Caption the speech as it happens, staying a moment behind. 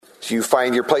If you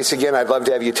find your place again, I'd love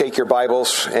to have you take your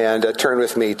Bibles and turn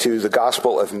with me to the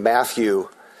Gospel of Matthew,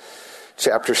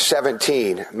 chapter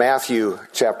 17. Matthew,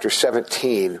 chapter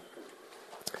 17.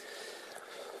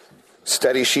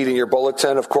 Study sheet in your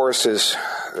bulletin, of course, is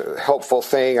a helpful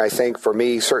thing, I think, for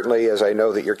me, certainly, as I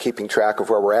know that you're keeping track of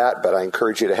where we're at, but I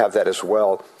encourage you to have that as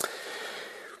well.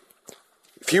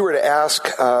 If you were to ask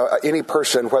any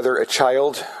person, whether a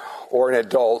child or an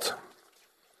adult,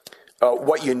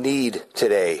 what you need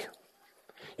today,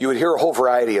 you would hear a whole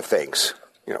variety of things.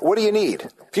 What do you need?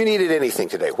 If you needed anything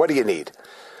today, what do you need?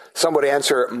 Some would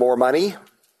answer more money,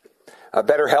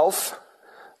 better health,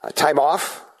 time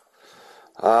off.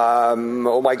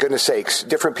 Oh my goodness sakes,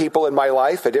 different people in my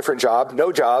life, a different job,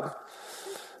 no job.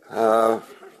 I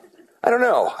don't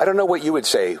know. I don't know what you would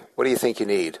say. What do you think you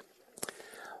need?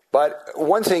 But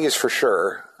one thing is for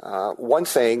sure, one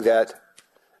thing that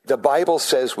the Bible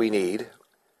says we need,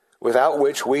 without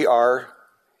which we are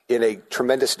in a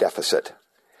tremendous deficit,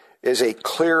 is a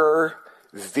clearer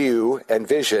view and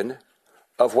vision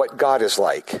of what God is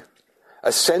like,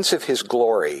 a sense of his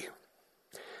glory.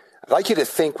 I'd like you to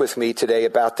think with me today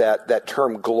about that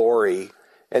term glory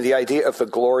and the idea of the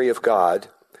glory of God,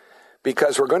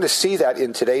 because we're going to see that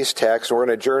in today's text. We're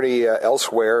going to journey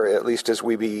elsewhere, at least as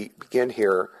we begin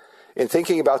here, in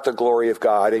thinking about the glory of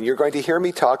God. And you're going to hear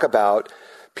me talk about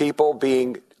people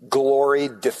being glory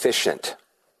deficient.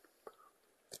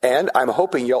 And I'm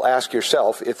hoping you'll ask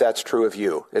yourself if that's true of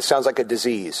you. It sounds like a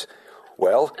disease.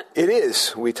 Well, it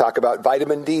is. We talk about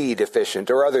vitamin D deficient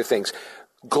or other things.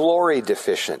 Glory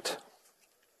deficient.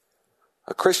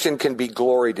 A Christian can be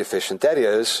glory deficient. That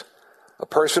is, a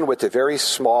person with a very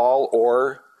small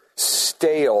or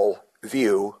stale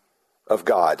view of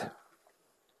God.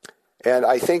 And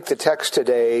I think the text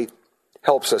today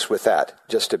helps us with that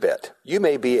just a bit. You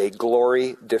may be a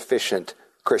glory deficient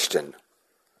Christian.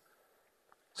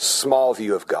 Small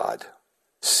view of God.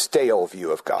 Stale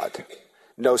view of God.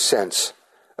 No sense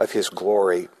of his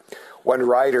glory. One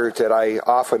writer that I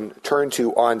often turn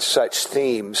to on such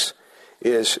themes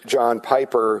is John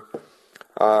Piper.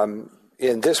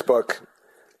 In this book,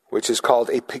 which is called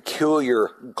A Peculiar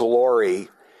Glory,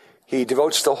 he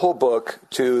devotes the whole book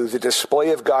to the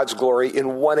display of God's glory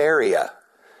in one area,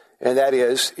 and that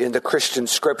is in the Christian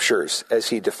scriptures as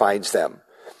he defines them.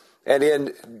 And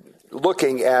in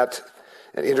looking at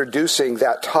and introducing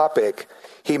that topic,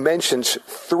 he mentions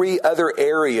three other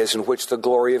areas in which the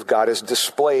glory of God is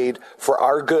displayed for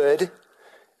our good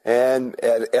and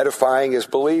edifying as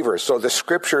believers. So the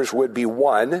scriptures would be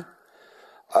one,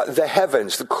 the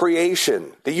heavens, the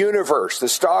creation, the universe, the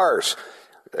stars.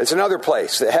 It's another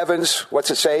place. The heavens,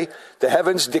 what's it say? The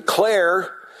heavens declare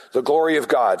the glory of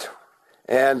God,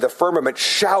 and the firmament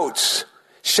shouts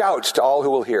to all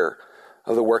who will hear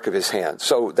of the work of his hands.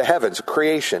 So the heavens,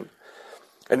 creation.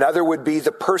 Another would be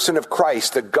the person of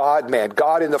Christ, the God-man,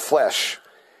 God in the flesh,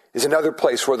 is another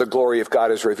place where the glory of God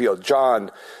is revealed.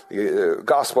 John, the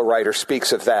gospel writer,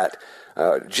 speaks of that.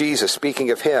 Jesus,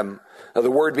 speaking of him, the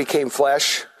Word became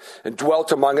flesh and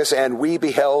dwelt among us, and we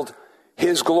beheld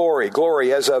his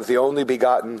glory as of the only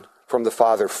begotten from the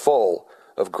Father, full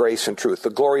of grace and truth. The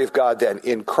glory of God then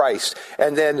in Christ.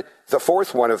 And then the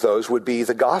fourth one of those would be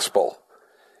the gospel.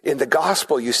 In the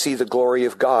gospel, you see the glory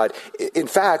of God. In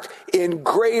fact, in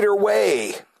greater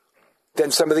way than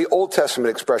some of the Old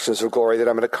Testament expressions of glory that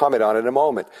I'm going to comment on in a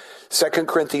moment. 2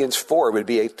 Corinthians 4 would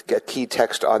be a key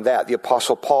text on that. The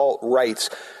Apostle Paul writes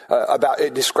about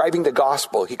describing the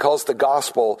gospel. He calls the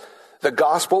gospel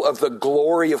of the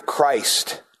glory of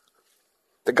Christ.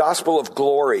 The gospel of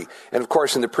glory. And of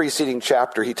course, in the preceding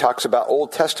chapter, he talks about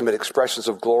Old Testament expressions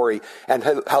of glory and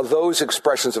how those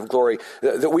expressions of glory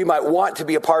that we might want to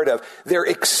be a part of, they're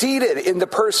exceeded in the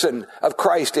person of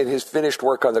Christ in his finished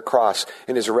work on the cross,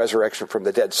 in his resurrection from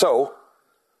the dead. So,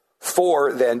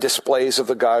 4 then displays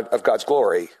of God's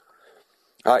glory.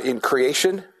 In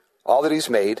creation, all that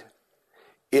he's made.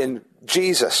 In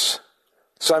Jesus,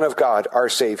 Son of God, our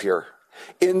Savior.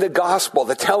 In the gospel,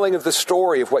 the telling of the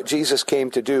story of what Jesus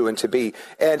came to do and to be,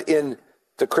 and in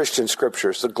the Christian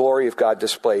scriptures, the glory of God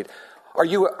displayed. Are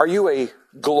you a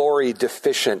glory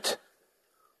deficient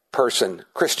person,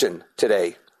 Christian,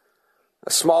 today?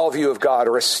 A small view of God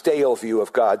or a stale view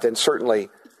of God? Then certainly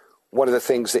one of the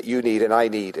things that you need and I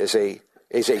need is a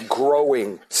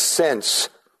growing sense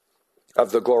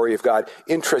of the glory of God.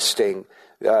 Interesting,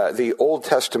 the Old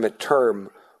Testament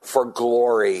term for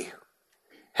glory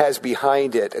has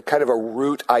behind it a kind of a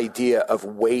root idea of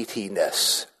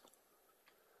weightiness.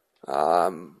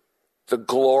 The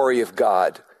glory of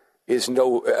God is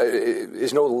no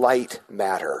light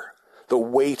matter. The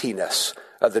weightiness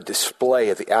of the display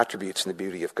of the attributes and the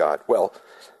beauty of God. Well,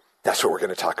 That's what we're going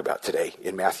to talk about today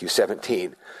in Matthew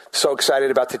 17. So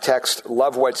excited about the text.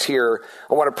 Love what's here.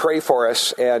 I want to pray for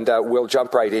us, and we'll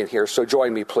jump right in here. So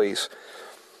join me, please.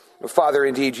 Father,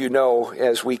 indeed, you know,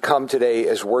 as we come today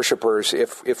as worshipers,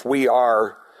 if we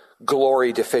are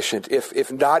glory deficient,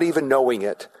 if not even knowing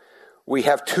it, we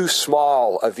have too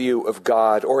small a view of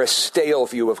God or a stale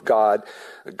view of God,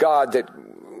 God that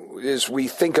as we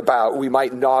think about, we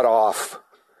might nod off.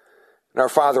 And our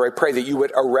Father, I pray that you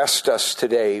would arrest us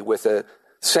today with a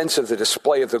sense of the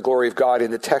display of the glory of God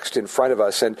in the text in front of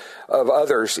us and of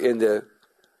others in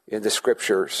the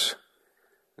scriptures,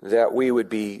 that we would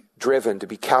be driven to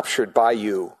be captured by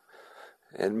you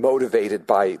and motivated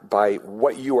by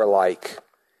what you are like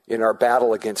in our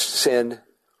battle against sin,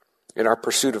 in our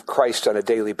pursuit of Christ on a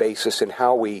daily basis, and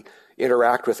how we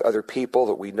interact with other people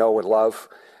that we know and love,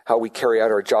 how we carry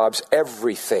out our jobs,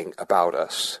 everything about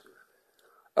us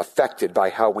affected by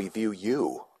how we view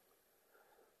you.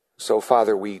 So,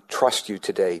 Father, we trust you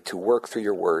today to work through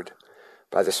your word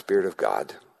by the Spirit of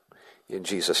God. In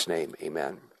Jesus' name,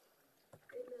 amen.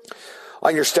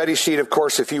 On your study sheet, of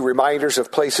course, a few reminders of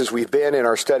places we've been in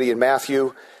our study in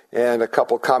Matthew and a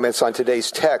couple comments on today's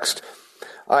text.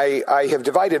 I have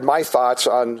divided my thoughts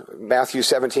on Matthew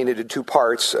 17 into two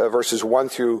parts, verses 1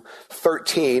 through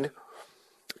 13,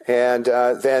 and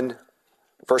then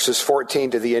verses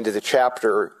 14 to the end of the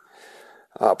chapter.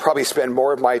 I'll probably spend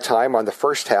more of my time on the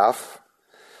first half.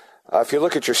 If you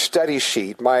look at your study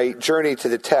sheet, my journey to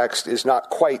the text is not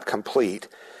quite complete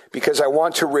because I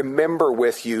want to remember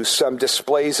with you some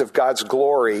displays of God's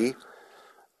glory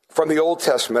from the Old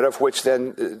Testament, of which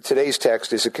then today's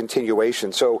text is a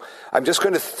continuation. So I'm just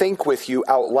going to think with you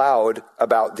out loud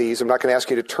about these. I'm not going to ask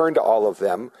you to turn to all of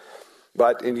them,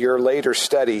 but in your later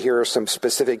study, here are some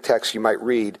specific texts you might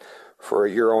read for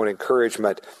your own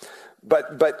encouragement.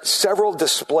 But several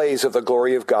displays of the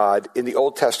glory of God in the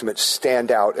Old Testament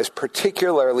stand out as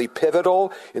particularly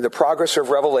pivotal in the progress of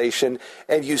Revelation,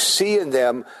 and you see in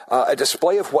them a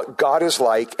display of what God is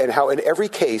like and how in every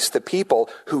case the people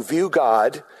who view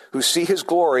God, who see his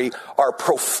glory, are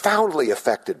profoundly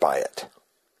affected by it.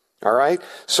 All right?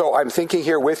 So I'm thinking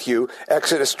here with you,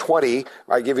 Exodus 20,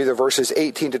 I give you the verses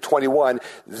 18 to 21.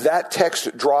 That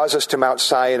text draws us to Mount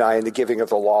Sinai and the giving of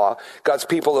the law. God's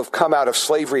people have come out of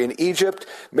slavery in Egypt,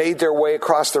 made their way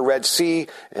across the Red Sea,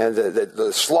 and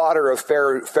the slaughter of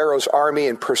Pharaoh's army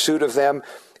in pursuit of them,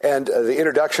 and the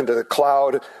introduction to the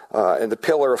cloud and the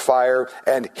pillar of fire.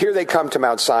 And here they come to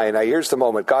Mount Sinai. Here's the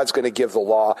moment. God's going to give the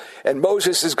law. And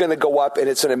Moses is going to go up, and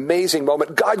it's an amazing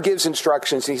moment. God gives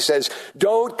instructions. He says,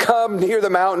 don't come near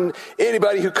the mountain.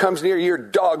 Anybody who comes near your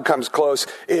dog comes close,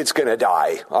 it's going to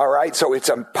die. All right? So it's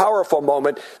a powerful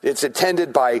moment. It's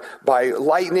attended by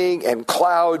lightning and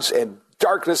clouds and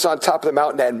darkness on top of the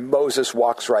mountain, and Moses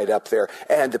walks right up there.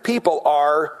 And the people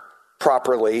are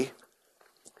properly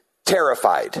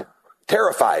terrified,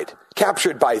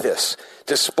 captured by this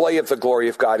display of the glory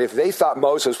of God. If they thought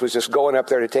Moses was just going up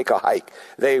there to take a hike,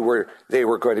 they were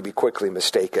going to be quickly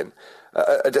mistaken.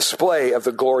 A display of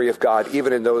the glory of God,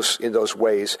 even in those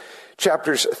ways.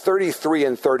 Chapters 33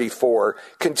 and 34,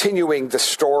 continuing the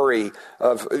story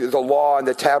of the law and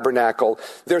the tabernacle.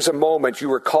 There's a moment,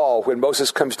 you recall, when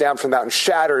Moses comes down from the mountain,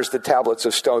 shatters the tablets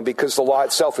of stone because the law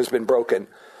itself has been broken.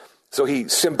 So he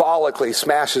symbolically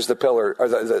smashes the pillar or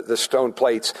the stone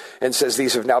plates and says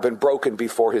these have now been broken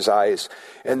before his eyes.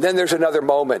 And then there's another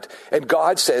moment, and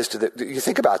God says you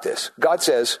think about this. God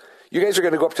says, you guys are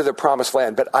going to go up to the promised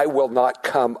land, but I will not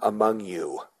come among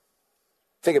you.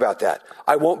 Think about that.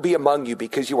 I won't be among you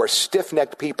because you are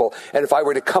stiff-necked people. And if I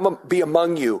were to be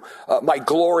among you, my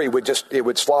glory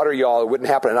would slaughter you all. It wouldn't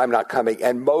happen, and I'm not coming.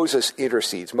 And Moses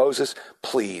intercedes. Moses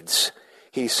pleads.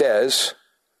 He says,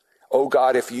 oh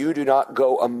God, if you do not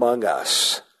go among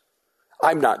us,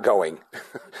 I'm not going.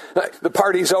 The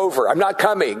party's over. I'm not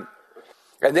coming.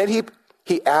 And then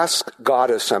he asks God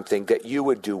of something that you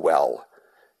would do well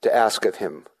to ask of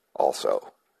him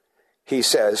also. He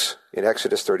says in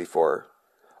Exodus 34,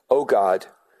 oh God,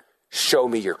 show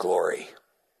me your glory.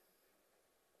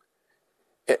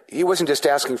 He wasn't just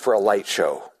asking for a light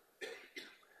show.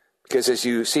 Because as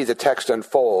you see the text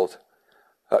unfold,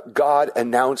 God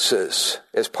announces,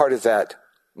 as part of that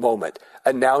moment,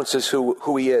 announces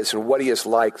who he is and what he is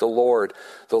like, the Lord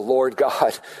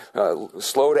God,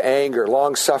 slow to anger,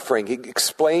 long-suffering. He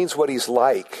explains what he's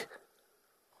like.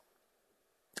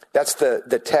 That's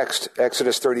the text,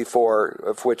 Exodus 34,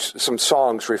 of which some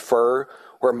songs refer,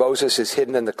 where Moses is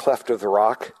hidden in the cleft of the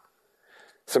rock.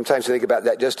 Sometimes you think about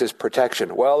that just as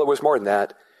protection. Well, it was more than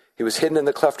that. He was hidden in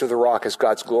the cleft of the rock as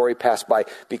God's glory passed by,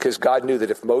 because God knew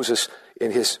that if Moses,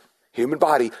 in his human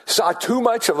body, saw too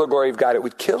much of the glory of God, it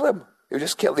would kill him. You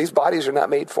just kill. These bodies are not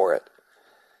made for it.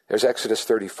 There's Exodus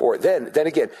 34. Then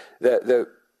again, the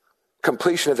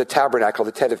completion of the tabernacle,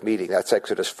 the tent of meeting, that's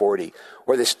Exodus 40.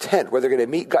 Where this tent, where they're going to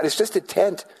meet God, it's just a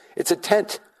tent. It's a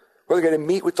tent where they're going to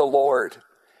meet with the Lord.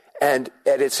 And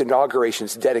at its inauguration,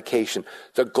 its dedication,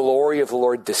 the glory of the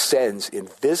Lord descends in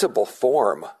visible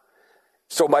form.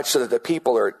 So much so that the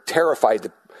people are terrified.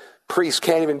 The priests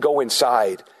can't even go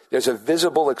inside. There's a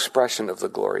visible expression of the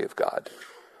glory of God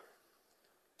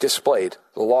displayed.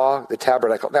 The law, the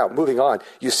tabernacle. Now, moving on,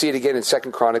 you see it again in 2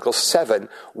 Chronicles 7,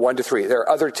 1-3. There are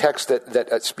other texts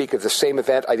that speak of the same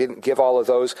event. I didn't give all of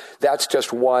those. That's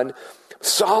just one.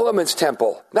 Solomon's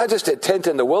temple, not just a tent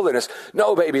in the wilderness.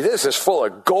 No, baby, this is full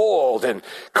of gold and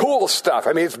cool stuff.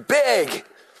 I mean, it's big.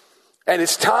 And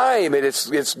it's time, and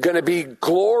it's going to be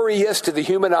glorious to the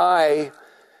human eye,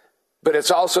 but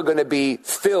it's also going to be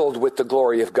filled with the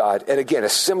glory of God. And again, a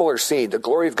similar scene, the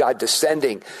glory of God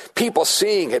descending, people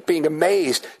seeing it, being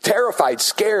amazed, terrified,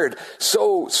 scared,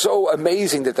 so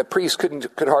amazing that the priests could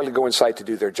hardly go inside to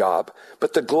do their job.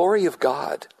 But the glory of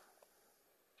God.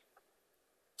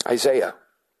 Isaiah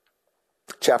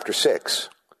chapter 6,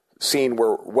 scene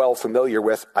we're well familiar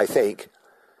with, I think.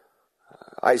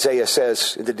 Isaiah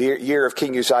says, in the year of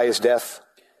King Uzziah's death,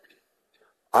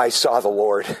 I saw the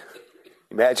Lord.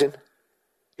 Imagine.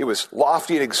 He was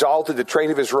lofty and exalted. The train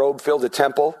of his robe filled the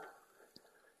temple.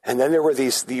 And then there were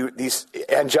these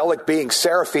angelic beings,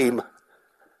 seraphim.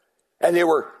 And they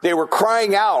were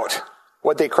crying out.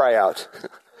 What'd they cry out?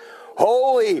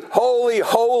 Holy, holy,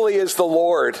 holy is the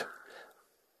Lord.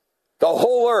 The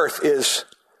whole earth is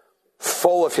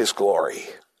full of his glory.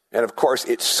 And of course,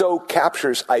 it so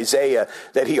captures Isaiah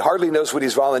that he hardly knows what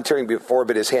he's volunteering for,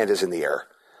 but his hand is in the air.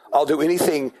 I'll do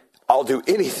anything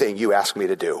you ask me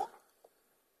to do.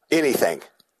 Anything.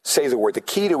 Say the word. The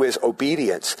key to his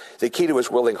obedience, the key to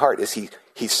his willing heart is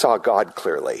he saw God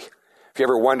clearly. If you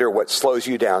ever wonder what slows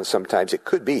you down sometimes, it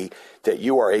could be that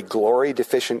you are a glory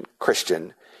deficient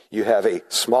Christian. You have a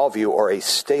small view or a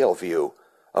stale view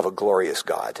of a glorious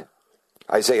God.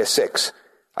 Isaiah 6,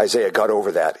 Isaiah got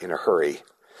over that in a hurry.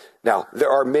 Now, there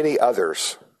are many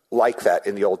others like that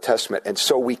in the Old Testament, and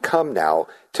so we come now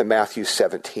to Matthew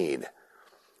 17.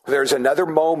 There's another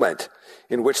moment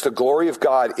in which the glory of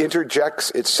God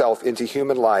interjects itself into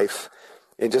human life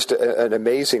in just an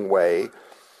amazing way.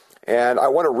 And I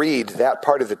want to read that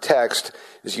part of the text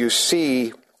as you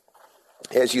see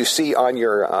on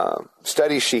your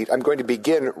study sheet. I'm going to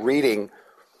begin reading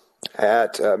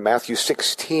at Matthew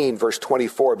 16, verse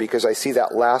 24, because I see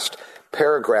that last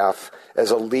paragraph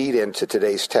as a lead into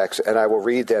today's text. And I will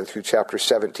read then through chapter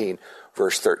 17,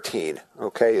 verse 13.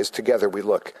 Okay, as together we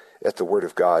look at the Word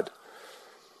of God.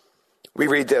 We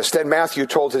read this. Then Matthew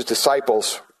told his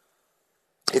disciples,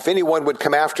 if anyone would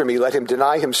come after me, let him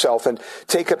deny himself and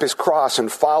take up his cross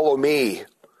and follow me.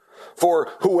 For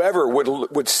whoever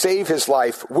would save his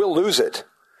life will lose it.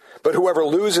 But whoever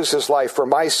loses his life for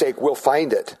my sake will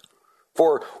find it.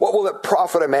 For what will it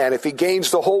profit a man if he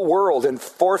gains the whole world and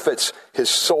forfeits his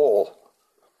soul?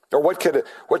 Or what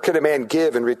could a man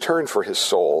give in return for his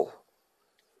soul?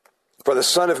 For the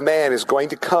Son of Man is going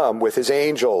to come with his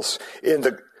angels in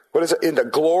the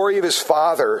glory of his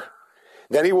Father.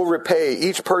 Then he will repay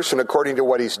each person according to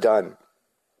what he's done.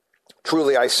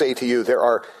 Truly I say to you, there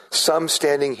are some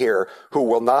standing here who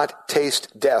will not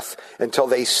taste death until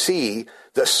they see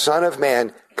the Son of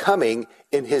Man coming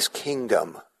in his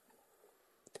kingdom.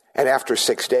 And after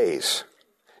 6 days,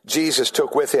 Jesus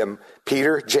took with him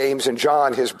Peter, James, and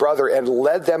John, his brother, and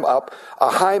led them up a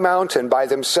high mountain by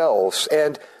themselves.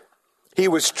 And he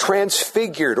was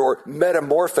transfigured or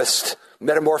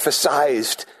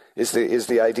metamorphosized is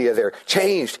the idea there.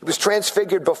 Changed. He was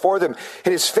transfigured before them,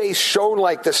 and his face shone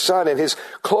like the sun, and his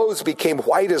clothes became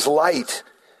white as light.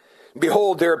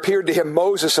 Behold, there appeared to him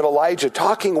Moses and Elijah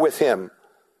talking with him.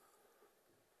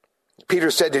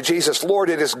 Peter said to Jesus, Lord,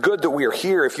 it is good that we are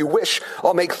here. If you wish,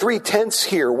 I'll make 3 tents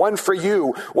here, one for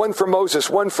you, one for Moses,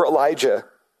 one for Elijah.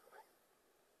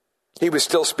 He was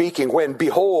still speaking when,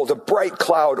 behold, a bright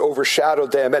cloud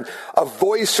overshadowed them, and a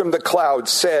voice from the cloud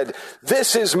said,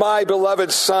 This is my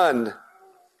beloved Son,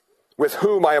 with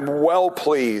whom I am well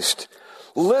pleased.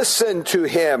 Listen to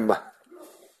him.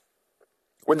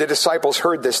 When the disciples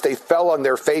heard this, they fell on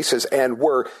their faces and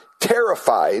were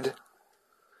terrified.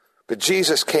 But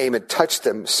Jesus came and touched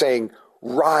them, saying,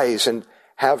 Rise and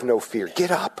have no fear.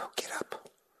 Get up, get up.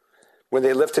 When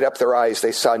they lifted up their eyes,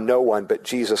 they saw no one but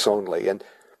Jesus only. And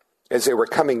as they were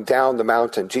coming down the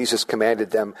mountain, Jesus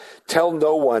commanded them, Tell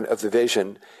no one of the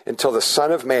vision until the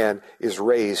Son of Man is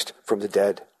raised from the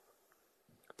dead.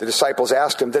 The disciples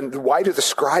asked him, Then why do the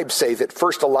scribes say that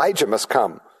first Elijah must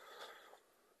come?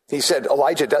 He said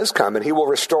Elijah does come and he will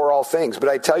restore all things. But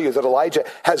I tell you that Elijah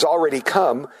has already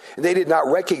come, and they did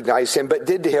not recognize him, but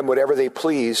did to him whatever they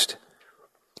pleased.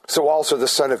 So also the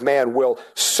Son of Man will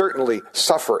certainly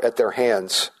suffer at their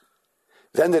hands.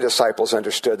 Then the disciples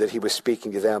understood that he was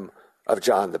speaking to them of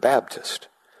John the Baptist.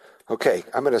 Okay,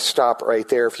 I'm going to stop right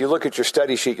there. If you look at your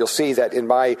study sheet, you'll see that in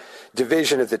my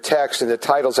division of the text and the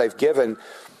titles I've given,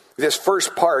 this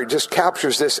first part just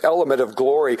captures this element of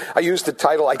glory. I used the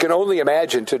title, I Can Only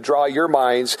Imagine, to draw your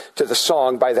minds to the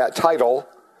song by that title,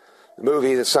 the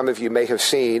movie that some of you may have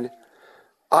seen,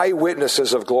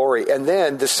 Eyewitnesses of Glory. And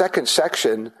then the second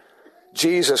section,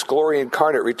 Jesus, glory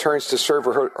incarnate, returns to serve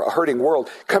a hurting world,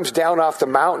 comes down off the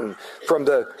mountain from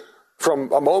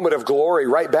a moment of glory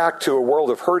right back to a world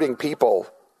of hurting people.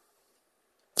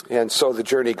 And so the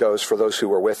journey goes for those who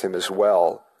were with him as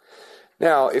well.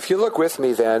 Now, if you look with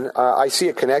me then, I see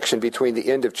a connection between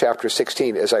the end of chapter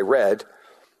 16, as I read,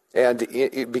 and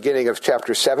the beginning of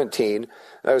chapter 17.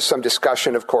 There's some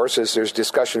discussion, of course, as there's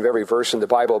discussion of every verse in the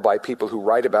Bible by people who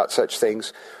write about such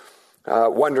things,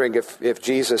 wondering if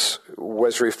Jesus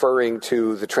was referring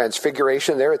to the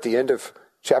transfiguration there at the end of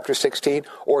chapter 16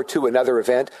 or to another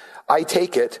event. I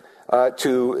take it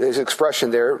to his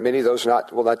expression there, many of those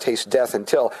will not taste death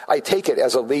until. I take it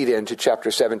as a lead-in to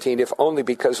chapter 17, if only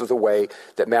because of the way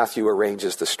that Matthew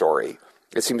arranges the story.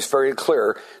 It seems very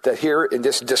clear that here in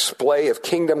this display of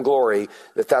kingdom glory,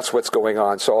 that's what's going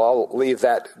on. So I'll leave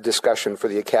that discussion for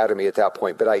the academy at that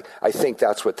point, but I think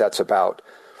that's what that's about.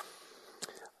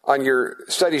 On your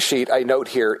study sheet, I note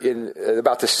here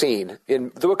about the scene.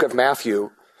 In the book of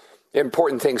Matthew,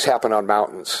 important things happen on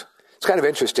mountains. It's kind of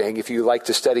interesting if you like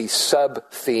to study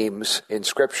sub-themes in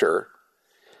Scripture.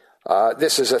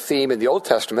 This is a theme in the Old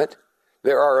Testament.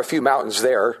 There are a few mountains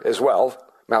there as well.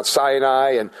 Mount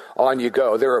Sinai and on you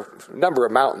go. There are a number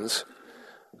of mountains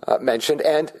mentioned,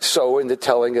 and so in the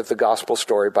telling of the gospel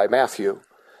story by Matthew.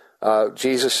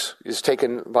 Jesus is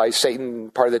taken by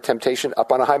Satan, part of the temptation,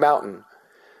 up on a high mountain.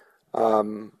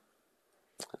 Mount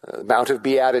of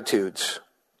Beatitudes,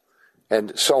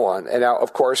 and so on. And now,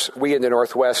 of course, we in the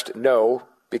Northwest know,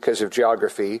 because of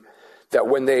geography, that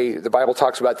when the Bible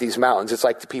talks about these mountains, it's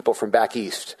like the people from back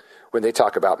east when they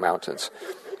talk about mountains.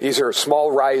 These are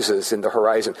small rises in the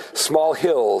horizon, small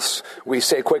hills. We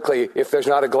say quickly, if there's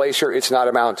not a glacier, it's not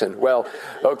a mountain. Well,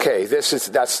 okay,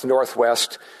 that's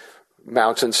Northwest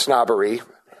mountain snobbery,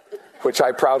 which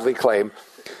I proudly claim.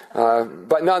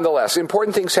 But nonetheless,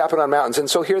 important things happen on mountains. And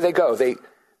so here they go.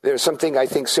 There's something, I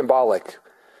think, symbolic.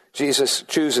 Jesus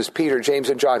chooses Peter, James,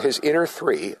 and John, his inner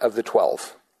three of the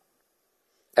 12,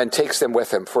 and takes them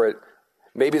with him for it.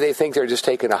 Maybe they think they're just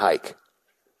taking a hike.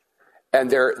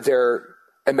 And their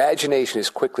imagination is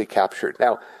quickly captured.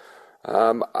 Now,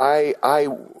 I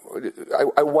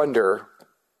wonder,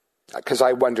 because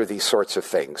I wonder these sorts of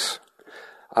things.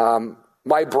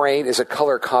 My brain is a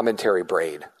color commentary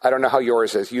brain. I don't know how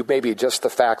yours is. You may be just the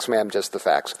facts, ma'am, just the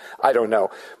facts. I don't know.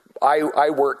 I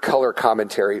work color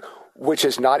commentary, which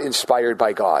is not inspired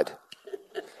by God.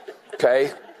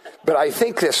 Okay? But I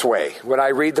think this way when I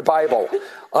read the Bible.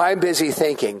 I'm busy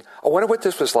thinking, I wonder what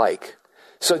this was like.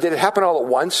 So did it happen all at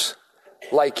once?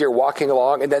 Like you're walking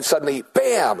along and then suddenly,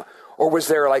 bam! Or was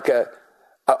there like a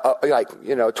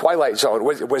Twilight Zone?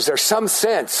 Was there some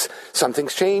sense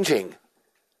something's changing?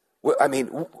 I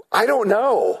mean, I don't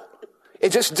know.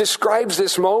 It just describes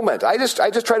this moment. I just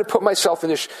try to put myself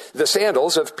in the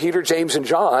sandals of Peter, James, and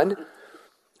John.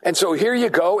 And so here you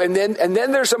go. And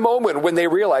then there's a moment when they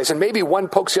realize, and maybe one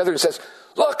pokes the other and says,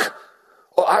 look,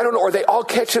 well, I don't know. Or they all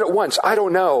catch it at once. I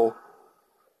don't know.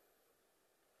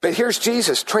 But here's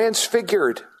Jesus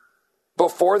transfigured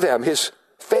before them, his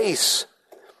face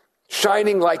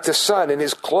shining like the sun and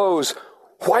his clothes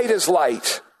white as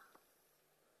light.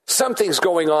 Something's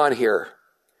going on here.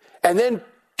 And then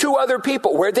two other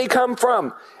people, where'd they come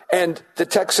from? And the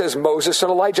text says Moses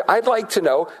and Elijah. I'd like to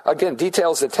know, again,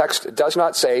 details the text does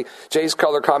not say. Jay's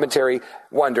color commentary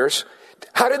wonders.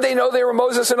 How did they know they were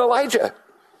Moses and Elijah?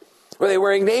 Were they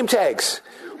wearing name tags?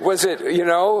 Was it,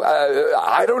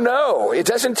 I don't know. It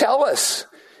doesn't tell us.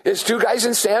 It's two guys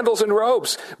in sandals and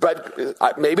robes.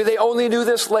 But maybe they only knew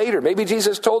this later. Maybe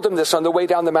Jesus told them this on the way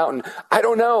down the mountain. I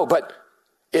don't know, but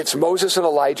it's Moses and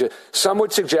Elijah. Some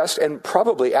would suggest, and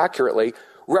probably accurately,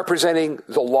 representing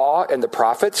the law and the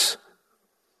prophets.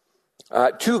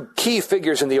 Two key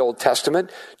figures in the Old Testament.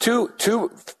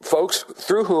 Two folks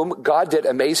through whom God did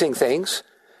amazing things.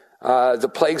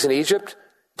 The plagues in Egypt,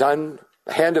 done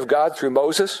hand of God through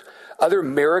Moses. Other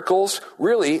miracles,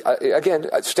 really, again,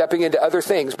 stepping into other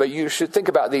things, but you should think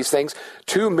about these things.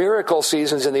 Two miracle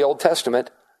seasons in the Old Testament.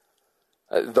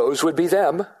 Those would be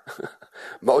them.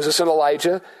 Moses and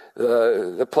Elijah.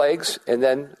 the plagues, and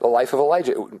then the life of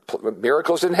Elijah.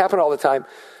 Miracles didn't happen all the time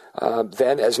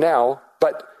then as now,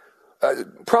 but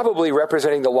probably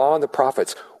representing the law and the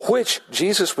prophets, which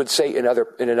Jesus would say in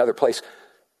another place,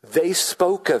 they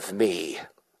spoke of me,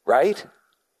 right?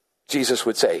 Jesus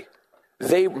would say,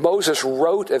 Moses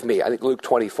wrote of me. I think Luke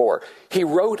 24. He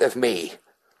wrote of me.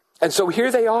 And so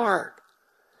here they are.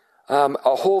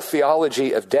 A whole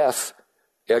theology of death,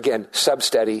 again,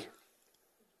 substudy.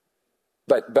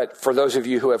 But for those of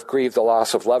you who have grieved the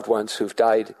loss of loved ones who've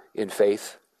died in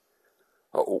faith,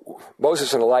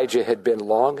 Moses and Elijah had been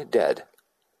long dead.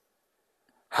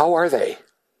 How are they?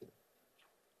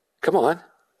 Come on.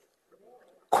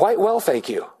 Quite well, thank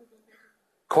you.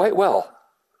 Quite well.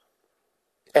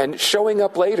 And showing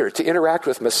up later to interact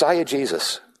with Messiah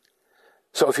Jesus.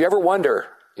 So if you ever wonder,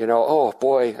 oh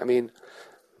boy,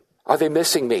 are they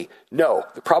missing me? No,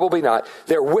 probably not.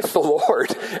 They're with the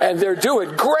Lord, and they're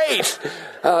doing great.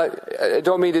 I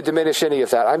don't mean to diminish any of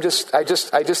that. I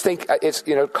just think it's,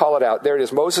 call it out. There it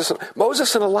is, Moses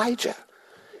and Elijah.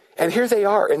 And here they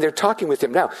are, and they're talking with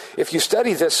him. Now, if you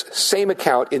study this same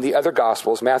account in the other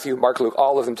Gospels, Matthew, Mark, Luke,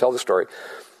 all of them tell the story,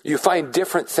 you find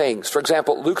different things. For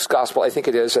example, Luke's Gospel, I think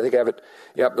I have it,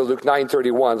 Luke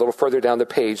 9:31, a little further down the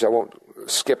page. I won't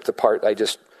skip the part I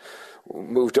just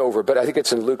moved over, but I think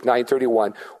it's in Luke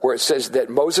 9:31, where it says that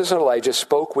Moses and Elijah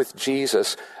spoke with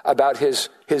Jesus about his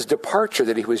departure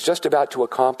that he was just about to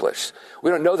accomplish. We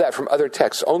don't know that from other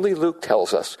texts. Only Luke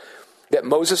tells us that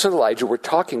Moses and Elijah were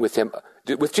talking with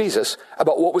Jesus,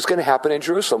 about what was going to happen in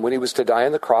Jerusalem when he was to die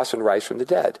on the cross and rise from the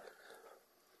dead.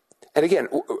 And again,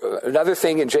 another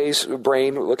thing in Jay's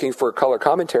brain, looking for color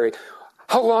commentary,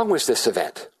 how long was this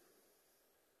event?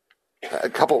 A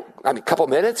couple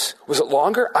minutes? Was it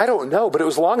longer? I don't know, but it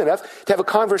was long enough to have a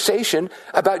conversation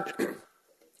about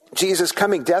Jesus'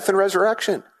 coming, death, and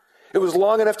resurrection. It was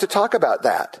long enough to talk about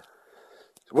that.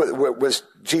 Was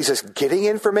Jesus getting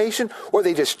information? Were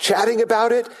they just chatting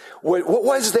about it? What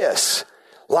was this?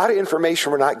 A lot of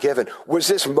information were not given. Was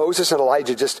this Moses and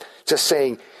Elijah just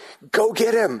saying, go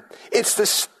get him? This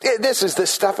is the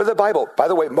stuff of the Bible. By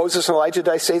the way, Moses and Elijah,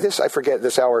 did I say this? I forget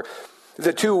this hour.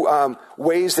 The two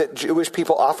ways that Jewish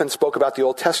people often spoke about the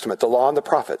Old Testament, the law and the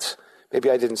prophets. Maybe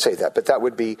I didn't say that, but that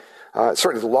would be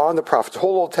certainly the law and the prophets. The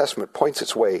whole Old Testament points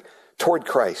its way toward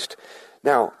Christ.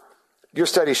 Now, your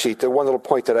study sheet, the one little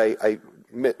point that I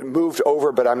moved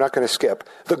over, but I'm not going to skip.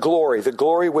 The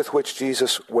glory with which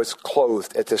Jesus was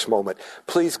clothed at this moment.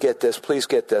 Please get this, please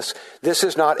get this. This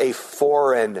is not a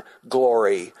foreign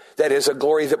glory. That is a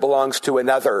glory that belongs to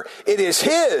another. It is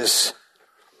his.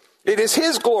 It is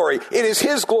his glory. It is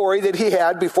his glory that he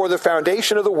had before the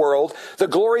foundation of the world. The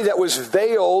glory that was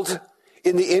veiled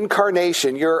in the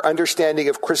incarnation, your understanding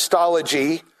of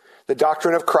Christology, the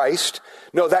doctrine of Christ.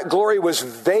 No, that glory was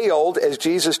veiled as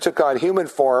Jesus took on human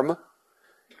form,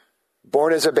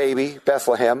 born as a baby,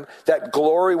 Bethlehem. That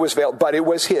glory was veiled, but it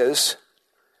was his.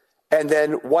 And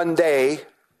then one day,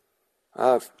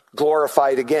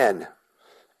 glorified again.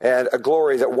 And a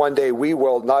glory that one day we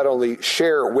will not only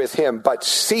share with him, but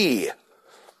see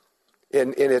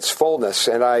in its fullness.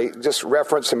 And I just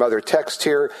referenced some other texts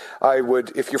here. I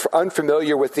would, if you're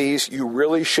unfamiliar with these, you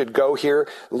really should go here.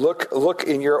 Look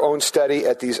in your own study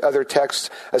at these other texts,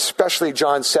 especially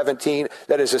John 17.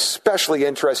 That is especially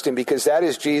interesting because that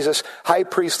is Jesus' high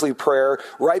priestly prayer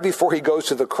right before he goes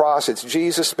to the cross. It's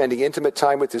Jesus spending intimate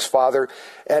time with his Father.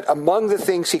 And among the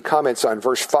things he comments on,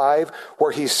 verse 5,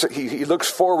 where he looks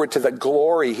forward to the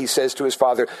glory, he says to his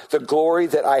Father, the glory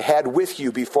that I had with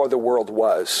you before the world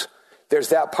was. There's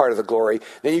that part of the glory.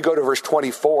 Then you go to verse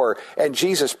 24, and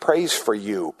Jesus prays for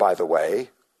you, by the way.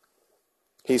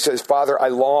 He says, Father,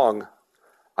 I'm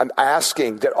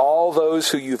asking that all those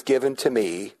who you've given to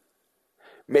me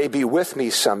may be with me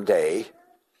someday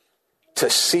to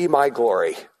see my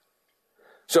glory.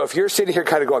 So if you're sitting here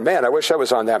kind of going, man, I wish I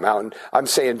was on that mountain, I'm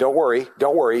saying, don't worry,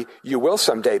 you will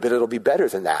someday, but it'll be better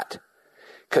than that.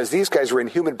 Because these guys were in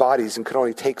human bodies and could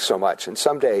only take so much. And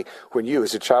someday, when you,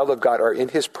 as a child of God, are in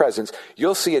his presence,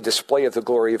 you'll see a display of the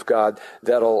glory of God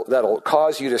that'll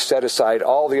cause you to set aside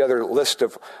all the other list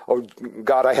of, oh,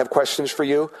 God, I have questions for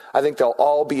you. I think they'll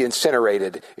all be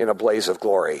incinerated in a blaze of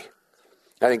glory.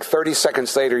 I think 30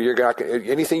 seconds later, you're going to,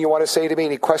 anything you want to say to me,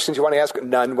 any questions you want to ask?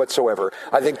 None whatsoever.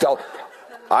 I think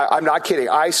I'm not kidding.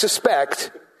 I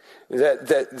suspect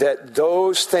that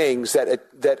those things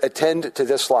that attend to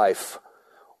this life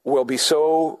will be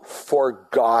so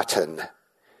forgotten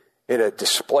in a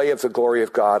display of the glory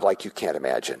of God like you can't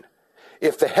imagine.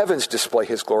 If the heavens display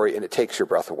his glory and it takes your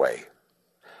breath away,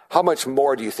 how much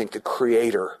more do you think the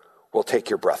Creator will take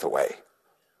your breath away?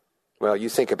 Well, you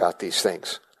think about these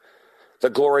things. The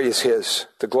glory is his.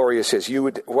 The glory is his. You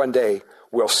would one day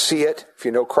will see it. If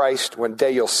you know Christ, one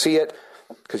day you'll see it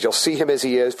because you'll see him as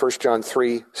he is. 1 John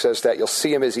 3 says that. You'll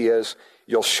see him as he is.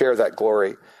 You'll share that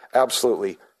glory.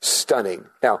 Absolutely stunning.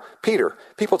 Now, Peter.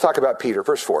 People talk about Peter.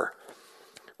 Verse 4.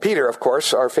 Peter, of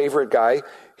course, our favorite guy.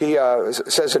 He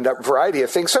says a variety of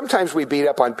things. Sometimes we beat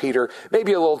up on Peter,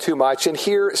 maybe a little too much. And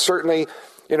here, certainly,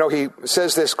 he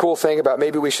says this cool thing about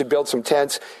maybe we should build some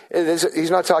tents. He's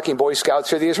not talking Boy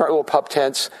Scouts here. These aren't little pup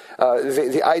tents.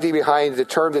 The idea behind the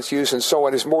term that's used and so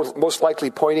on is most likely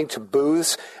pointing to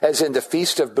booths, as in the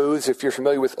Feast of Booths. If you're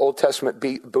familiar with Old Testament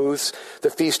booths,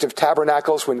 the Feast of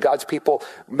Tabernacles, when God's people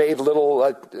made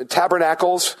little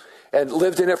tabernacles and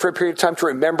lived in it for a period of time to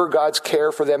remember God's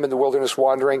care for them in the wilderness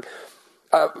wandering.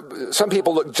 Some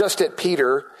people look just at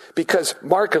Peter because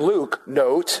Mark and Luke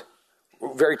note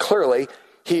very clearly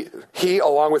he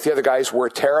along with the other guys were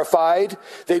terrified.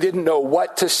 They didn't know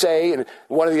what to say. And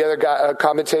one of the other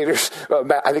commentators,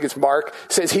 I think it's Mark,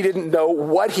 says he didn't know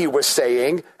what he was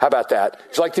saying. How about that?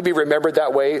 Would you like to be remembered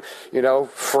that way,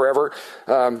 forever?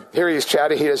 Here he is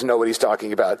chatting. He doesn't know what he's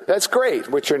talking about. That's great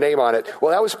with your name on it.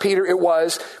 Well, that was Peter. It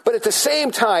was. But at the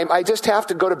same time, I just have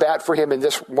to go to bat for him in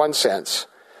this one sense.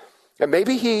 And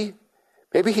maybe he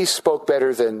spoke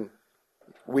better than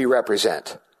we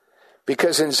represent.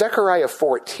 Because in Zechariah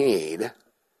 14,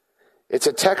 it's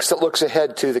a text that looks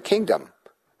ahead to the kingdom,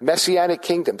 messianic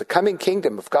kingdom, the coming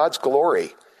kingdom of God's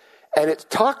glory. And it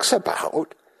talks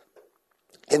about,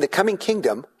 in the coming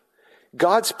kingdom,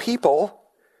 God's people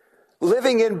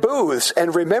living in booths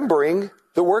and remembering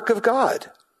the work of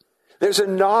God. There's a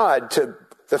nod to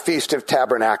the Feast of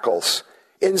Tabernacles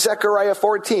in Zechariah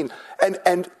 14.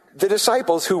 And the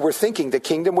disciples who were thinking the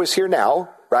kingdom was here now,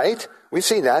 right? We've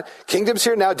seen that. Kingdom's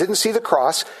here now, didn't see the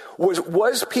cross.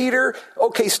 Was Peter,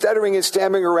 okay, stuttering and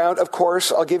stammering around? Of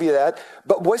course, I'll give you that.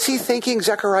 But was he thinking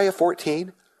Zechariah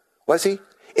 14? Was he?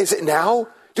 Is it now?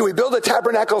 Do we build the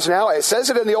tabernacles now? It says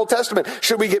it in the Old Testament.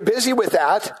 Should we get busy with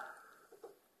that?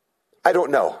 I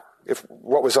don't know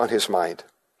what was on his mind.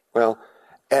 Well,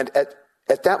 and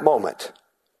at that moment,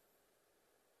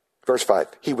 verse 5,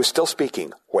 he was still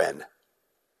speaking when?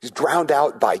 He's drowned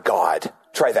out by God.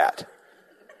 Try that.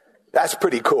 That's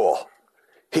pretty cool.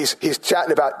 He's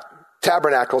chatting about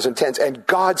tabernacles and tents, and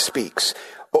God speaks.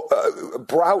 A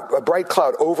bright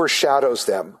cloud overshadows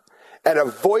them, and a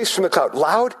voice from the cloud.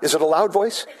 Loud? Is it a loud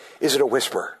voice? Is it a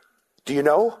whisper? Do you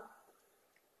know?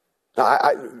 No,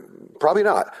 I probably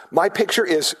not. My picture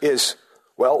is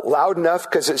loud enough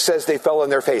because it says they fell on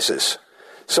their faces.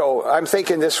 So I'm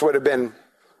thinking this would have been,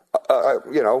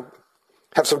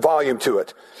 have some volume to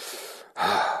it.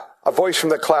 A voice from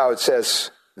the cloud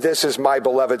says, "This is my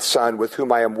beloved son with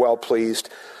whom I am well pleased.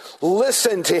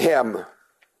 Listen to him."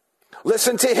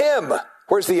 Listen to him.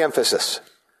 Where's the emphasis?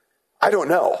 I don't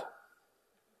know.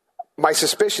 My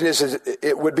suspicion is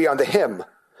it would be on the him.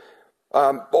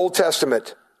 Old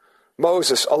Testament,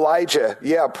 Moses, Elijah.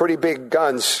 Yeah, pretty big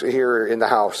guns here in the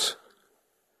house.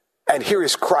 And here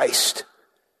is Christ.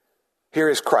 Here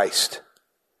is Christ.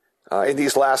 In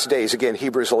these last days, again,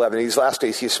 Hebrews 11, in these last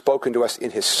days, he has spoken to us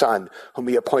in his Son, whom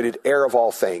he appointed heir of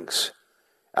all things.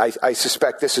 I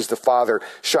suspect this is the Father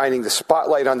shining the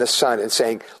spotlight on the Son and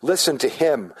saying, listen to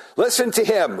him. Listen to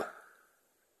him.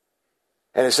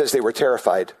 And it says they were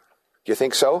terrified. Do you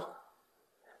think so?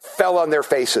 Fell on their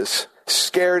faces,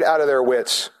 scared out of their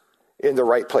wits in the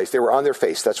right place. They were on their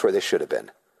face. That's where they should have been.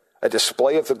 A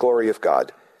display of the glory of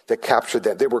God that captured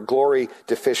them. They were glory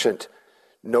deficient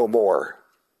no more.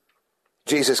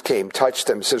 Jesus came, touched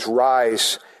them, says,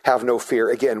 "Rise, have no fear."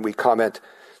 Again, we comment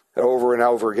over and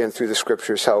over again through the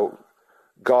scriptures how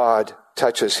God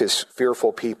touches his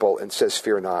fearful people and says,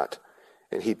 "Fear not."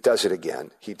 And he does it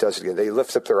again. He does it again. They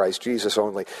lift up their eyes, Jesus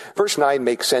only. Verse 9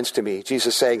 makes sense to me.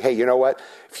 Jesus saying, hey, you know what?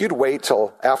 If you'd wait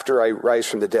till after I rise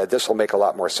from the dead, this will make a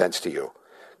lot more sense to you.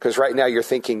 Because right now you're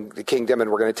thinking the kingdom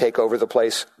and we're going to take over the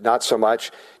place. Not so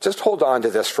much. Just hold on to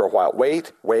this for a while.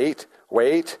 Wait.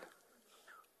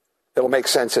 It'll make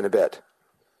sense in a bit.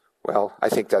 Well, I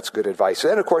think that's good advice.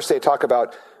 And then, of course, they talk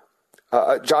about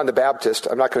John the Baptist.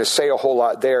 I'm not going to say a whole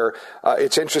lot there.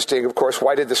 It's interesting, of course,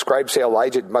 why did the scribes say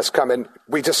Elijah must come? And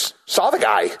we just saw the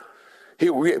guy.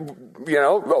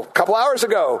 A couple hours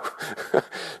ago.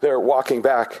 They're walking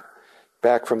back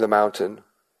from the mountain.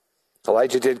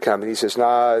 Elijah did come, and he says,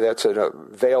 nah, that's a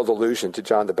veiled allusion to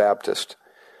John the Baptist.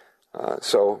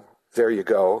 So there you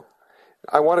go.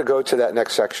 I want to go to that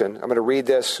next section. I'm going to read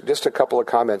this, just a couple of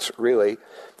comments, really,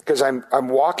 because I'm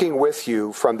walking with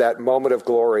you from that moment of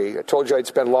glory. I told you I'd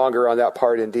spend longer on that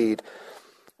part indeed.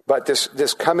 But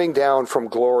this coming down from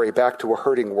glory back to a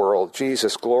hurting world,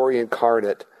 Jesus, glory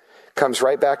incarnate, comes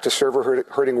right back to serve a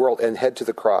hurting world and head to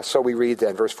the cross. So we read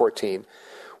then, verse 14.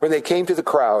 When they came to the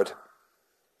crowd,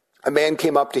 a man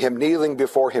came up to him, kneeling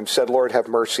before him, said, Lord, have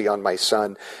mercy on my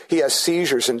son. He has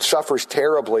seizures and suffers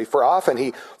terribly, for often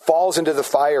he falls into the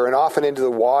fire and often into the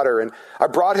water. And I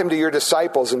brought him to your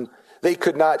disciples, and they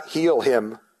could not heal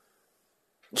him.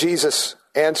 Jesus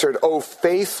answered, O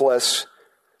faithless.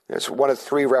 It's one of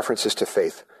three references to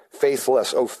faith.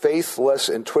 Faithless, O faithless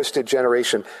and twisted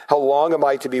generation. How long am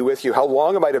I to be with you? How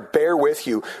long am I to bear with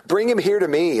you? Bring him here to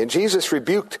me. And Jesus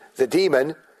rebuked the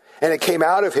demon, and it came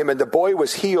out of him, and the boy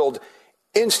was healed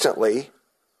instantly.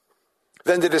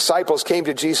 Then the disciples came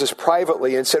to Jesus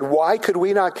privately and said, why could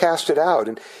we not cast it out?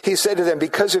 And he said to them,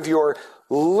 because of your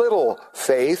little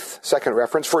faith, second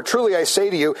reference, for truly I say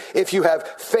to you, if you have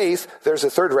faith, there's a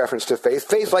third reference to faith,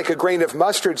 faith like a grain of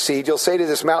mustard seed, you'll say to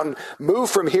this mountain, move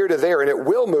from here to there, and it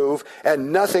will move,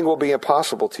 and nothing will be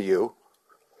impossible to you.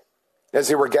 As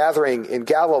they were gathering in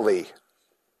Galilee,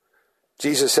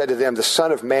 Jesus said to them, the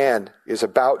Son of Man is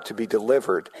about to be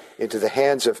delivered into the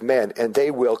hands of men, and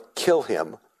they will kill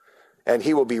him, and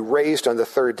he will be raised on the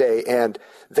third day. And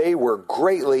they were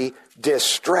greatly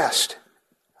distressed,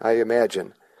 I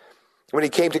imagine. When he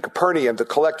came to Capernaum, the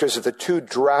collectors of the 2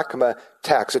 drachma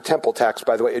tax, a temple tax,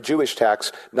 by the way, a Jewish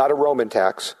tax, not a Roman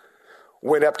tax,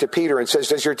 went up to Peter and says,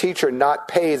 does your teacher not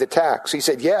pay the tax? He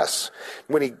said, yes.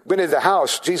 When he went into the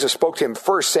house, Jesus spoke to him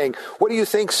first, saying, what do you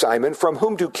think, Simon? From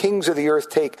whom do kings of the earth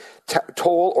take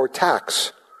toll or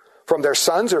tax? From their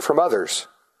sons or from others?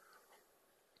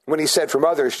 When he said from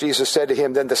others, Jesus said to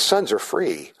him, then the sons are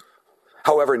free.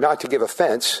 However, not to give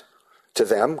offense to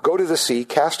them, go to the sea,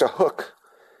 cast a hook.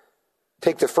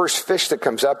 Take the first fish that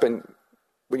comes up, and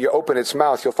when you open its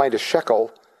mouth, you'll find a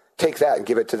shekel. Take that and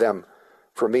give it to them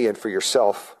for me and for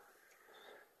yourself.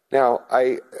 Now,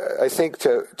 I think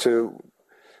to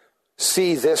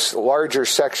see this larger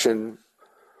section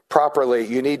properly,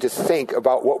 you need to think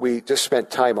about what we just spent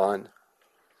time on.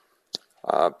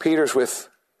 Peter's with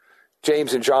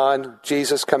James and John,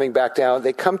 Jesus coming back down.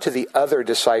 They come to the other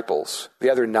disciples,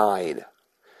 the other 9.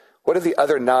 What have the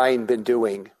other 9 been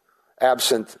doing,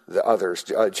 absent the others,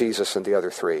 Jesus and the other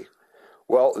 3?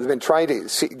 Well, they've been trying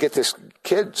to get this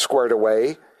kid squared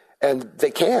away, and they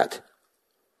can't.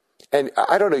 And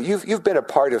I don't know, you've been a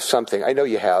part of something, I know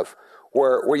you have,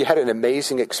 where you had an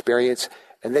amazing experience,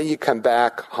 and then you come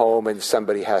back home and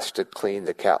somebody has to clean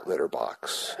the cat litter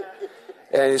box.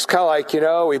 And it's kind of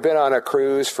like, we've been on a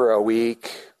cruise for a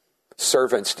week.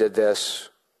 Servants did this.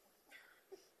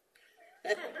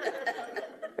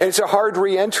 And it's a hard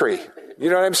reentry. You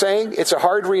know what I'm saying? It's a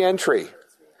hard reentry.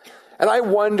 And I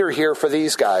wonder here for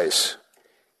these guys,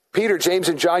 Peter, James,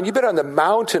 and John, you've been on the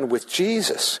mountain with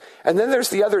Jesus. And then there's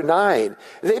the other 9.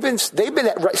 They've been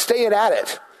staying at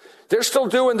it. They're still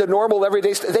doing the normal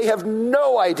everyday stuff. They have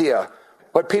no idea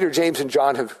what Peter, James, and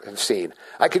John have seen.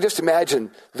 I could just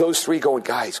imagine those 3 going,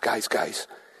 guys.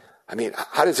 I mean,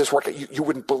 how does this work? You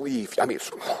wouldn't believe. I mean,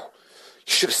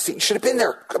 you should have been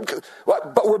there.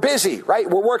 But we're busy, right?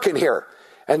 We're working here.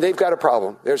 And they've got a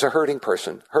problem. There's a hurting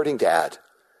person, hurting dad,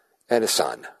 and a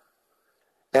son.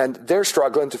 And they're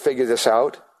struggling to figure this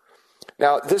out.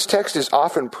 Now, this text is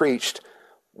often preached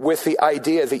with the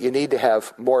idea that you need to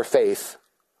have more faith,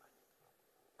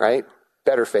 right?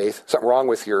 Better faith. Something wrong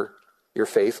with your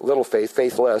faith. Little faith,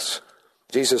 faithless.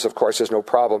 Jesus, of course, has no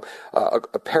problem.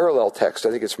 A parallel text,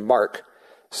 I think it's Mark,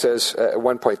 says at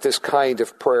one point, this kind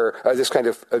of prayer, this kind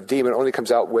of demon only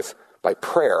comes out by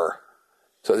prayer.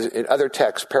 So in other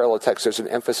texts, parallel texts, there's an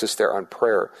emphasis there on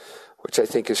prayer, which I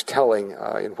think is telling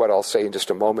in what I'll say in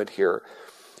just a moment here.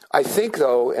 I think,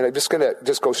 though, and I'm just going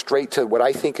to go straight to what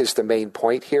I think is the main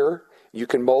point here. You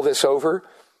can mull this over.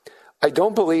 I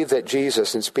don't believe that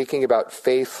Jesus, in speaking about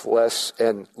faithless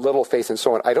and little faith and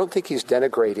so on, I don't think he's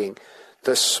denigrating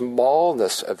the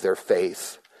smallness of their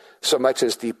faith so much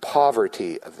as the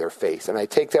poverty of their faith. And I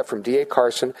take that from D.A.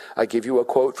 Carson. I give you a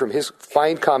quote from his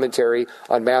fine commentary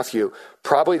on Matthew.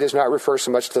 Probably does not refer so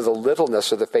much to the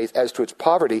littleness of the faith as to its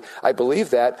poverty. I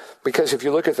believe that because if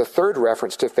you look at the third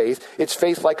reference to faith, it's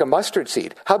faith like a mustard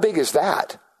seed. How big is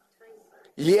that?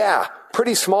 Yeah,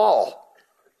 pretty small.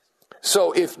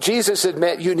 So if Jesus had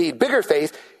meant you need bigger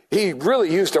faith, he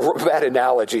really used a bad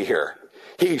analogy here.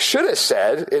 He should have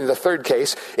said, in the third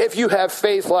case, if you have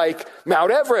faith like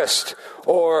Mount Everest,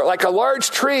 or like a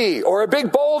large tree, or a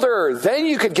big boulder, then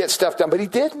you could get stuff done. But he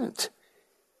didn't.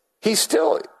 He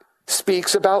still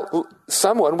speaks about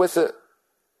someone with a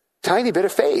tiny bit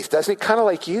of faith, doesn't he? Kind of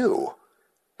like you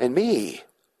and me.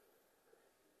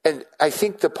 And I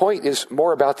think the point is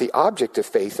more about the object of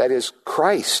faith, that is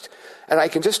Christ. And I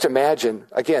can just imagine,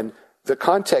 again, the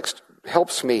context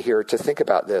helps me here to think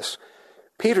about this.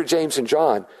 Peter, James, and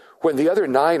John, when the other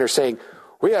 9 are saying,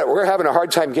 we're having a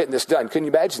hard time getting this done. Can you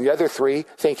imagine the other 3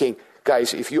 thinking,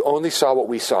 guys, if you only saw what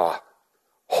we saw,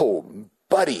 oh,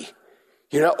 buddy,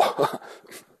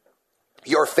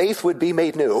 your faith would be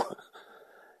made new.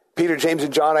 Peter, James,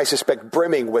 and John, I suspect,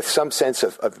 brimming with some sense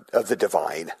of the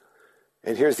divine.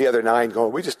 And here's the other 9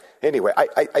 going, anyway,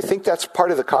 I think that's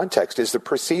part of the context, is the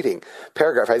preceding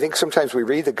paragraph. I think sometimes we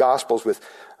read the Gospels with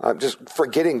just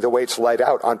forgetting the way it's laid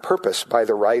out on purpose by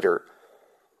the writer.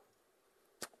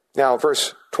 Now,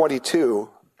 verse 22,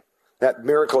 that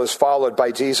miracle is followed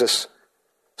by Jesus'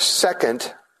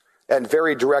 second and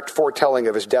very direct foretelling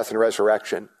of his death and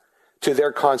resurrection. To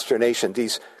their consternation,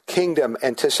 these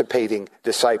kingdom-anticipating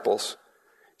disciples,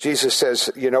 Jesus says,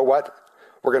 you know what?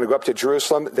 We're going to go up to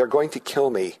Jerusalem. They're going to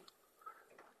kill me.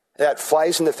 That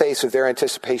flies in the face of their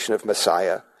anticipation of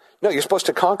Messiah. No, you're supposed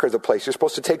to conquer the place. You're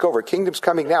supposed to take over. Kingdom's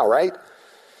coming now, right?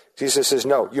 Jesus says,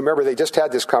 no. You remember they just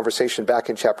had this conversation back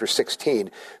in chapter 16.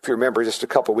 If you remember just a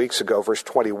couple weeks ago, verse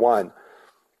 21.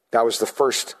 That was the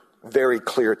first very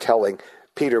clear telling.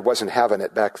 Peter wasn't having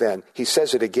it back then. He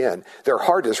says it again. Their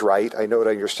heart is right. I know it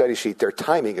on your study sheet. Their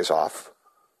timing is off.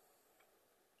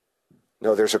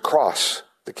 No, there's a cross.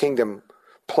 The kingdom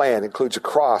plan includes a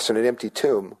cross and an empty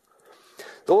tomb.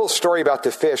 The little story about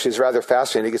the fish is rather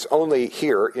fascinating. It's only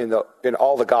here in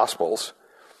all the Gospels.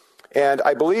 And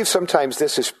I believe sometimes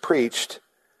this is preached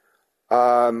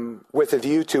with a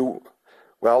view to,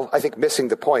 I think missing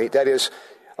the point. That is,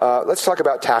 let's talk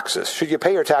about taxes. Should you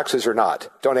pay your taxes or not?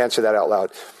 Don't answer that out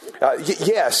loud.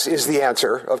 Yes is the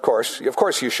answer, of course. Of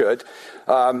course you should.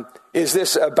 Is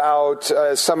this about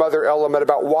some other element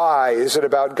about why? Is it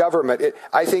about government?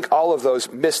 I think all of those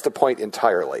miss the point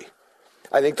entirely.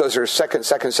 I think those are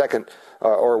second,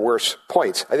 or worse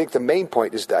points. I think the main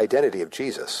point is the identity of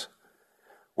Jesus,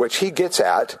 which he gets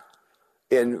at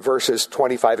in verses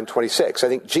 25 and 26. I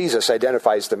think Jesus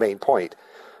identifies the main point.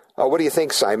 What do you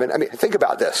think, Simon? I mean, think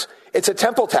about this. It's a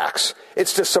temple tax.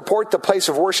 It's to support the place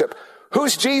of worship.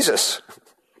 Who's Jesus?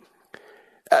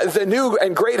 The new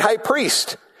and great high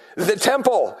priest. The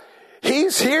temple.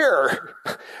 He's here.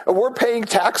 We're paying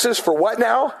taxes for what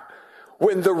now?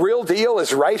 When the real deal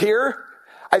is right here?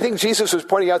 I think Jesus was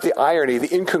pointing out the irony,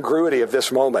 the incongruity of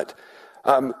this moment.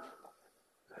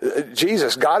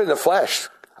 Jesus, God in the flesh.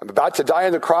 I'm about to die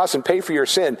on the cross and pay for your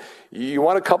sin. You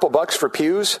want a couple bucks for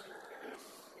pews?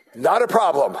 Not a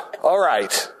problem. All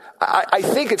right. I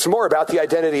think it's more about the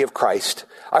identity of Christ.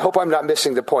 I hope I'm not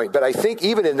missing the point. But I think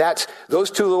even in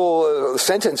those two little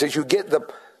sentences, you get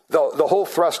the whole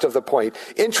thrust of the point.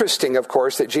 Interesting, of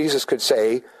course, that Jesus could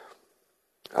say,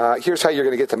 here's how you're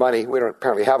going to get the money. We don't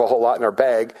apparently have a whole lot in our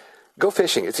bag. Go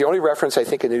fishing. It's the only reference, I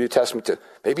think, in the New Testament to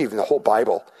maybe even the whole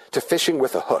Bible to fishing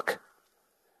with a hook.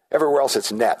 Everywhere else,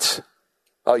 it's nets.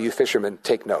 Oh, you fishermen,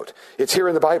 take note. It's here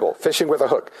in the Bible, fishing with a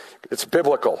hook. It's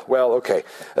biblical. Well, okay,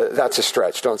 that's a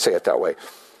stretch. Don't say it that way.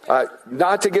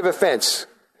 Not to give offense,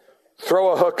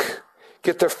 throw a hook,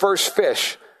 get the first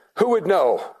fish. Who would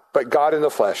know but God in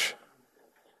the flesh?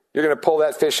 You're going to pull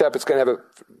that fish up. It's going to have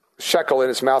a shekel in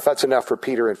its mouth. That's enough for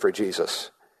Peter and for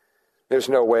Jesus. There's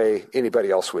no way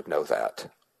anybody else would know that.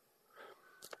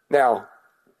 Now,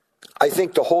 I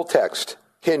think the whole text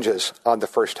hinges on the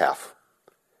first half.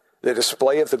 The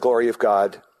display of the glory of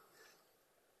God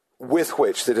with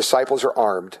which the disciples are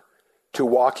armed to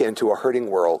walk into a hurting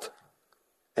world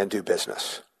and do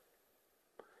business.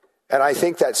 And I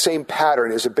think that same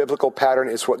pattern is a biblical pattern.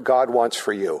 It's what God wants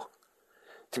for you.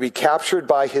 To be captured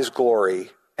by his glory,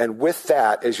 and with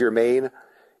that as your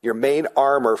main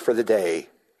armor for the day,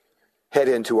 head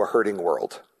into a hurting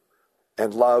world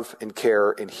and love and care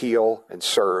and heal and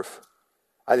serve.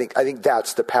 I think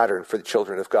that's the pattern for the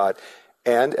children of God.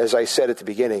 And as I said at the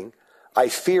beginning, I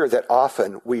fear that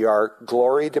often we are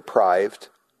glory-deprived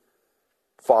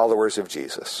followers of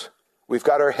Jesus. We've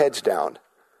got our heads down.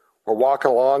 We're walking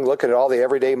along, looking at all the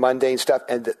everyday mundane stuff,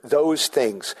 and those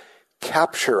things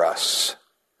capture us.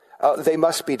 They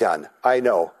must be done. I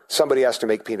know. Somebody has to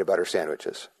make peanut butter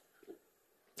sandwiches.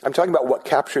 I'm talking about what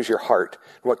captures your heart,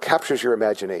 what captures your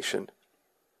imagination,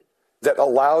 that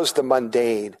allows the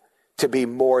mundane to be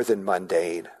more than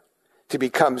mundane, to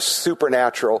become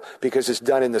supernatural because it's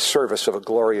done in the service of a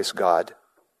glorious God.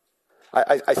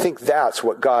 I think that's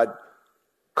what God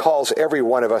calls every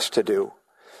one of us to do.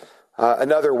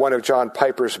 Another one of John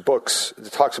Piper's books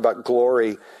that talks about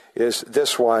glory is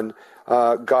this one,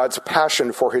 God's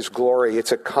Passion for His Glory.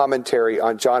 It's a commentary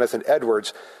on Jonathan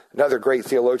Edwards, another great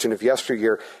theologian of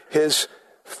yesteryear. His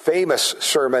famous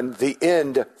sermon, The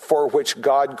End for Which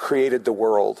God Created the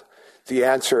World. The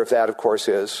answer of that, of course,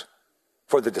 is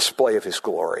for the display of His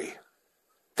glory.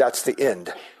 That's the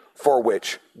end for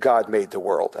which God made the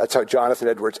world. That's how Jonathan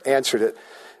Edwards answered it,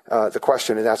 the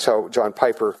question, and that's how John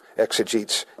Piper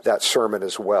exegetes that sermon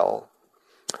as well.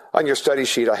 On your study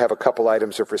sheet, I have a couple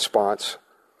items of response.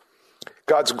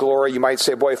 God's glory, you might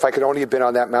say, boy, if I could only have been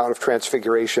on that Mount of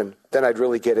Transfiguration, then I'd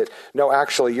really get it. No,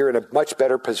 actually, you're in a much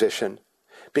better position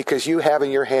because you have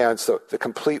in your hands the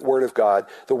complete Word of God,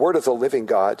 the Word of the living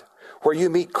God, where you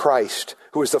meet Christ,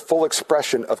 who is the full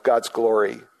expression of God's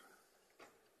glory.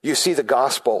 You see the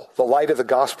gospel, the light of the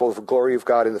gospel of the glory of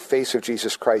God in the face of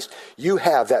Jesus Christ. You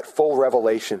have that full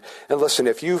revelation. And listen,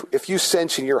 if you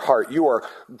sense in your heart you are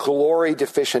glory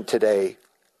deficient today,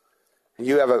 and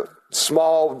you have a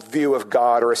small view of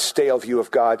God or a stale view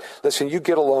of God, listen, you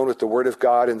get alone with the Word of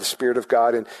God and the Spirit of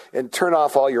God and turn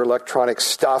off all your electronic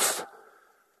stuff.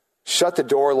 Shut the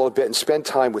door a little bit and spend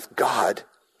time with God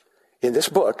in this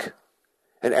book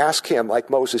and ask him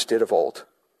like Moses did of old,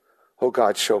 oh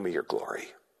God, show me your glory.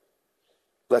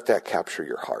 Let that capture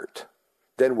your heart.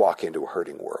 Then walk into a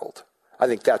hurting world. I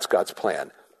think that's God's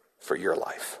plan for your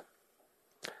life.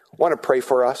 I want to pray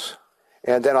for us,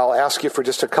 and then I'll ask you for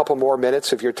just a couple more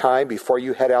minutes of your time before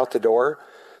you head out the door.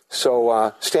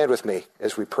 So stand with me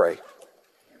as we pray.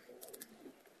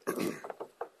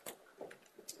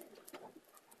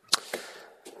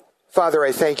 Father,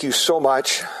 I thank you so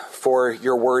much for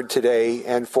your word today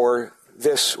and for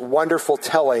this wonderful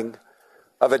telling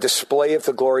of a display of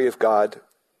the glory of God.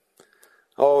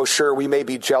 Oh, sure, we may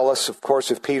be jealous, of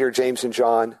course, of Peter, James, and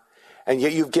John, and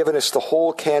yet you've given us the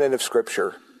whole canon of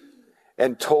Scripture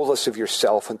and told us of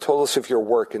yourself and told us of your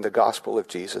work in the gospel of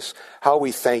Jesus. How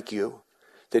we thank you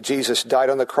that Jesus died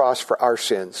on the cross for our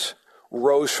sins,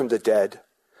 rose from the dead,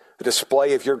 a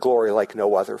display of your glory like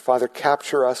no other. Father,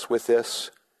 capture us with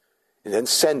this, and then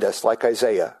send us, like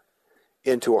Isaiah,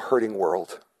 into a hurting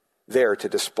world, there to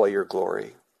display your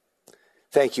glory.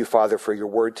 Thank you, Father, for your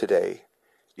word today.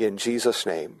 In Jesus'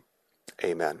 name,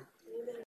 amen.